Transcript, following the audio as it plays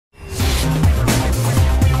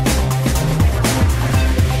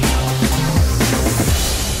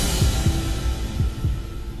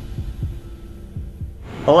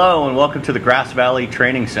Hello and welcome to the Grass Valley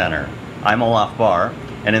Training Center. I'm Olaf Bahr,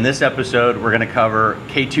 and in this episode we're going to cover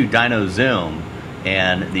K2 DynoZoom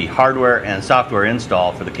and the hardware and software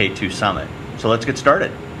install for the K2 Summit. So let's get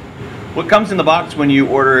started. What comes in the box when you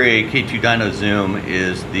order a K2 DynoZoom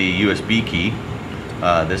is the USB key.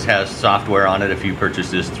 This has software on it if you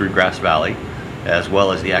purchase this through Grass Valley, as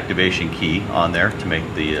well as the activation key on there to make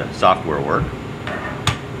the software work.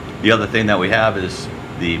 The other thing that we have is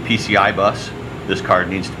the PCI bus. This card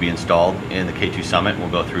needs to be installed in the K2 Summit. We'll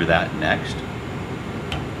go through that next.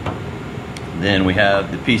 Then we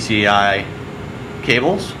have the PCI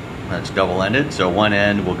cables. That's double-ended, so one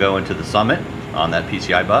end will go into the Summit on that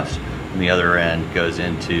PCI bus, and the other end goes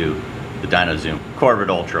into the DynoZoom Corvid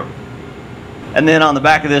Ultra. And then on the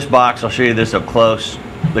back of this box, I'll show you this up close,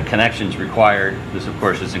 the connections required. This of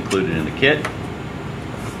course is included in the kit.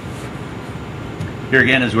 Here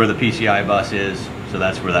again is where the PCI bus is, so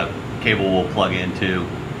that's where that cable will plug into.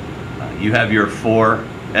 You have your 4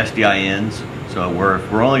 SDI ins, so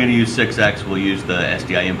if we're only going to use 6X, we'll use the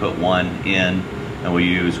SDI input 1 in, and we'll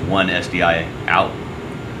use 1 SDI out.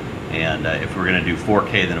 And if we're going to do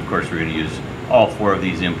 4K, then of course we're going to use all 4 of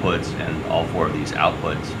these inputs and all 4 of these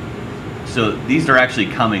outputs. So these are actually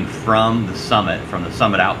coming from the Summit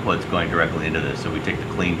outputs going directly into this. So we take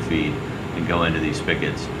the clean feed and go into these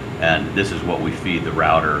spigots, and this is what we feed the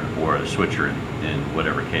router or the switcher in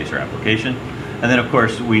whatever case or application. And then of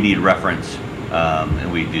course we need reference,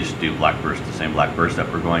 and we just do black burst, the same black burst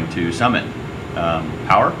that we're going to Summit.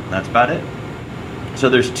 Power, that's about it. So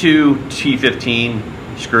there's 2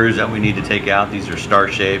 T15 screws that we need to take out. These are star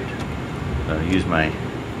shaped. So I'll use my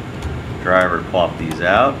driver to plop these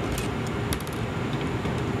out.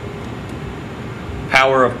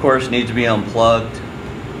 Power of course needs to be unplugged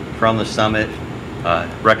from the Summit.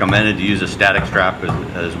 Recommended to use a static strap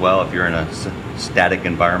as well if you're in a static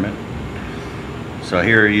environment. So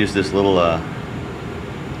here I use this little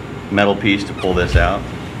metal piece to pull this out.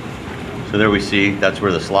 So there we see that's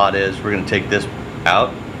where the slot is. We're going to take this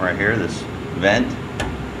out right here, this vent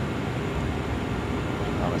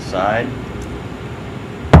on the side.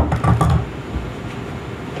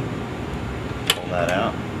 Pull that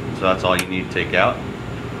out. So that's all you need to take out.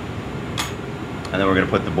 And then we're going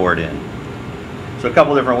to put the board in. So a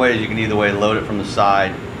couple different ways. You can either way load it from the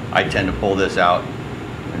side. I tend to pull this out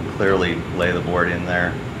and clearly lay the board in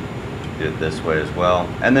there. Do it this way as well.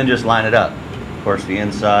 And then just line it up. Of course the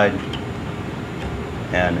inside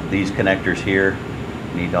and these connectors here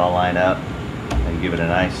need to all line up and give it a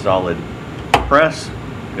nice solid press.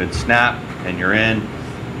 Good snap and you're in.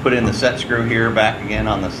 Put in the set screw here back again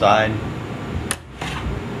on the side.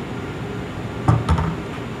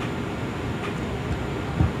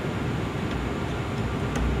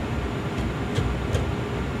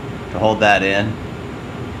 Hold that in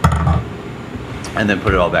and then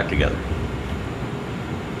put it all back together.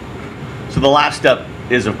 So the last step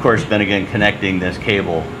is of course then again connecting this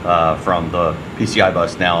cable from the PCI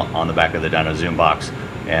bus now on the back of the DynoZoom box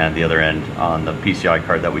and the other end on the PCI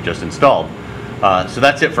card that we just installed. So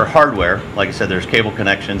that's it for hardware. Like I said, there's cable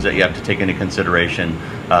connections that you have to take into consideration.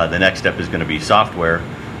 The next step is going to be software.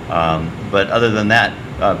 But other than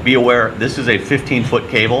that, be aware this is a 15-foot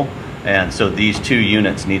cable. And so these 2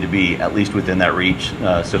 units need to be at least within that reach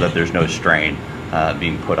so that there's no strain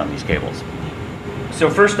being put on these cables. So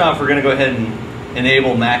first off, we're going to go ahead and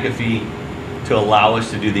enable McAfee to allow us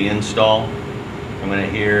to do the install. I'm going to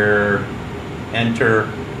here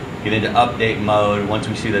enter, get into update mode. Once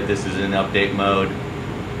we see that this is in update mode,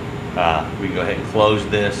 we can go ahead and close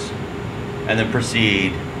this and then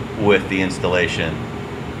proceed with the installation.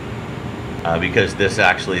 Because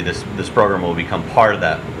this program will become part of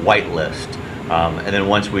that whitelist. And then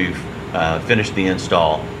once we've finished the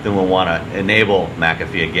install, then we'll want to enable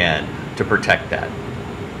McAfee again to protect that.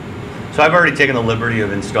 So I've already taken the liberty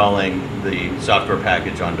of installing the software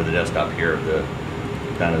package onto the desktop here of the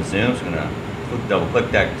DynoZoom. So I'm going to double click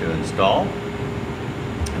that to install,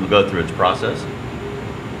 and we'll go through its process.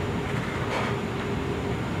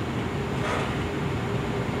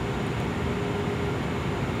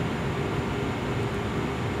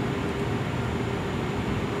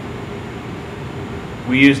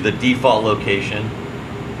 We use the default location.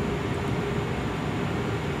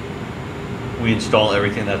 We install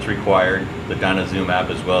everything that's required, the DynoZoom app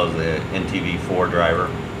as well as the NTV4 driver.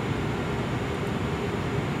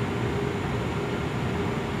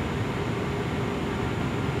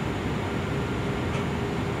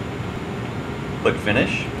 Click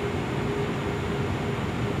Finish.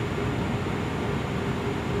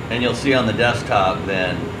 And you'll see on the desktop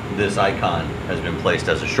then this icon has been placed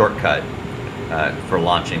as a shortcut for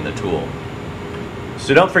launching the tool.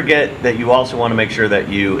 So don't forget that you also want to make sure that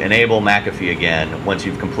you enable McAfee again once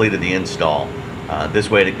you've completed the install. This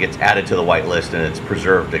way it gets added to the whitelist and it's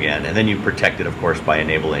preserved again. And then you protect it, of course, by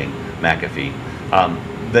enabling McAfee.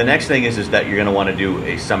 The next thing is that you're going to want to do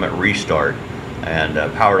a Summit restart and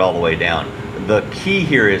power it all the way down. The key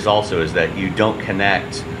here is that you don't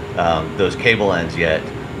connect those cable ends yet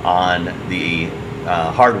on the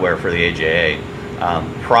hardware for the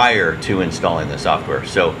AJA prior to installing the software.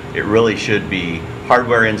 So it really should be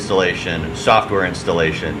hardware installation, software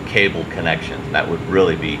installation, cable connection. That would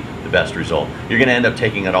really be the best result. You're going to end up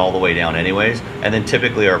taking it all the way down anyways, and then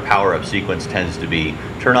typically our power up sequence tends to be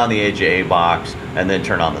turn on the AJA box and then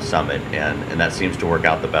turn on the Summit, and that seems to work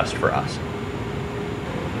out the best for us.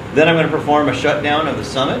 Then I'm going to perform a shutdown of the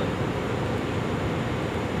Summit.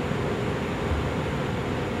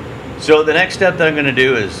 So the next step that I'm going to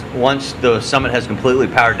do is, once the Summit has completely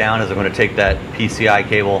powered down, is I'm going to take that PCI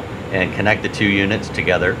cable and connect the two units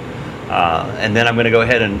together. And then I'm going to go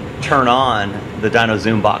ahead and turn on the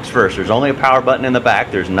DynoZoom box first. There's only a power button in the back,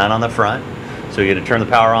 there's none on the front. So you got to turn the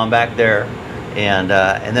power on back there. And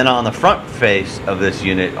then on the front face of this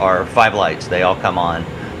unit are 5 lights. They all come on.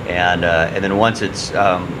 And then once it's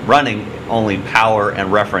running, only power and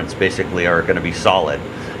reference basically are going to be solid.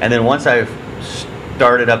 And then once I've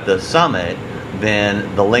started up the Summit,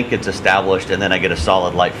 then the link gets established, and then I get a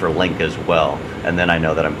solid light for link as well, and then I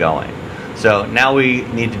know that I'm going. So now we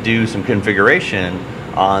need to do some configuration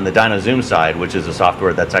on the DynoZoom side, which is a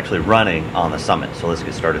software that's actually running on the Summit. So let's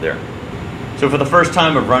get started there. So for the first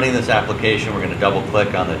time of running this application, we're going to double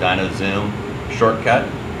click on the DynoZoom shortcut.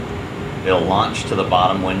 It'll launch to the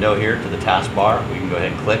bottom window here to the taskbar. We can go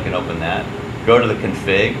ahead and click and open that. Go to the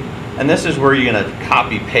config, and this is where you're going to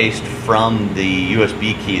copy paste from the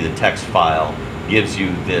USB key. The text file gives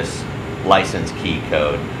you this license key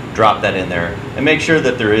code. Drop that in there and make sure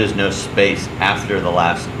that there is no space after the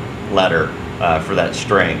last letter for that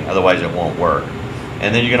string, otherwise it won't work.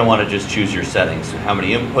 And then you're going to want to just choose your settings. How many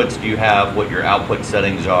inputs do you have, what your output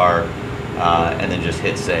settings are, and then just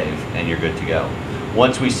hit save and you're good to go.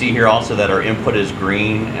 Once we see here also that our input is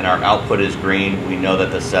green and our output is green, we know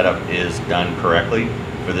that the setup is done correctly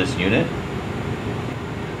for this unit.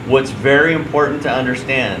 What's very important to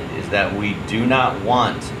understand is that we do not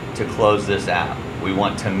want to close this app. We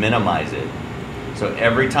want to minimize it. So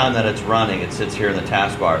every time that it's running, it sits here in the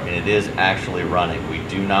taskbar and it is actually running. We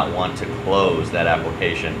do not want to close that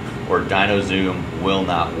application, or DynoZoom will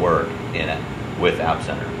not work in it with App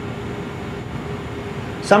Center.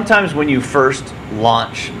 Sometimes when you first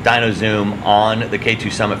launch DynoZoom on the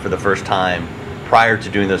K2 Summit for the first time, prior to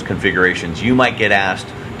doing those configurations, you might get asked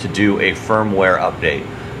to do a firmware update.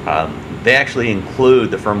 They actually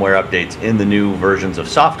include the firmware updates in the new versions of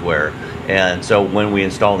software, and so when we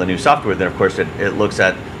install the new software, then of course it looks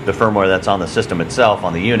at the firmware that's on the system itself,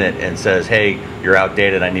 on the unit, and says, hey, you're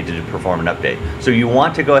outdated, I need to perform an update. So you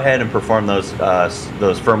want to go ahead and perform those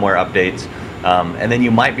firmware updates, and then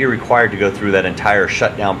you might be required to go through that entire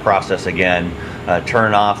shutdown process again,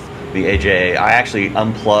 turn off the AJA. I actually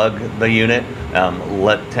unplug the unit,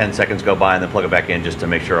 let 10 seconds go by and then plug it back in just to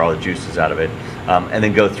make sure all the juice is out of it, and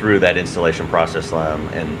then go through that installation process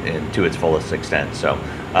and to its fullest extent. So,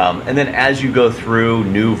 and then as you go through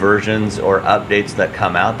new versions or updates that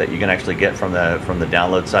come out that you can actually get from the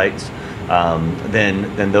download sites,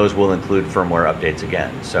 then those will include firmware updates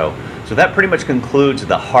again. So that pretty much concludes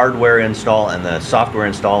the hardware install and the software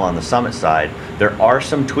install on the Summit side. There are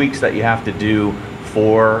some tweaks that you have to do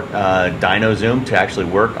for DynoZoom to actually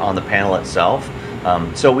work on the panel itself.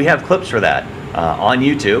 So we have clips for that on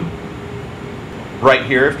YouTube. Right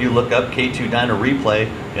here, if you look up K2 Dyno Replay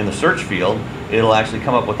in the search field, it'll actually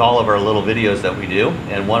come up with all of our little videos that we do.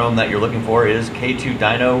 And one of them that you're looking for is K2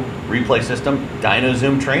 Dyno Replay System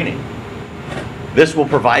DynoZoom Training. This will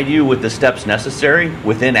provide you with the steps necessary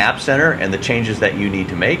within App Center and the changes that you need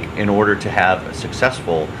to make in order to have a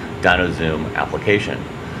successful DynoZoom application.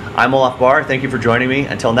 I'm Olaf Bahr. Thank you for joining me.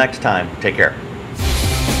 Until next time, take care.